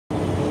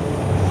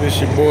This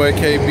your boy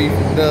KB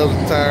from Dubs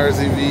and Tires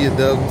TV at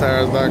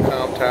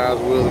dubsandtires.com. Tires,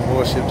 wheels, and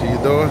more shipped to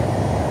your door.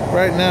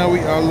 Right now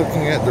we are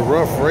looking at the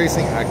Ruff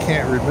Racing. I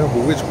can't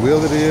remember which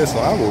wheel it is, so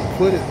I will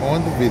put it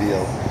on the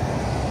video.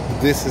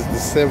 This is the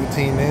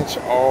 17-inch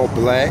all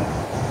black.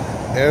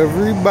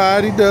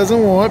 Everybody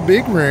doesn't want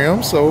big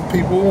rims, so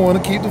people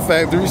want to keep the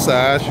factory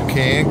size. You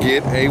can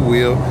get a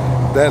wheel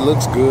that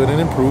looks good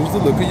and improves the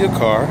look of your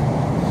car.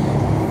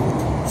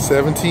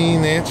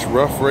 17-inch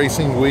Ruff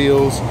Racing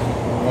wheels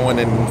on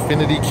an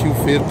Infiniti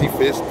Q50,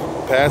 fits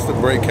past the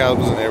brake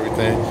calipers and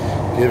everything.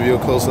 Give you a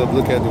close-up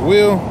look at the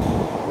wheel.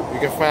 You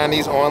can find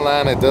these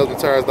online at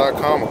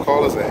dubsandtires.com or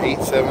call us at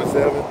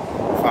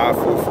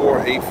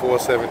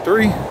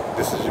 877-544-8473.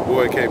 This is your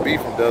boy KB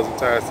from Dubs and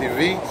Tires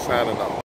TV, signing off.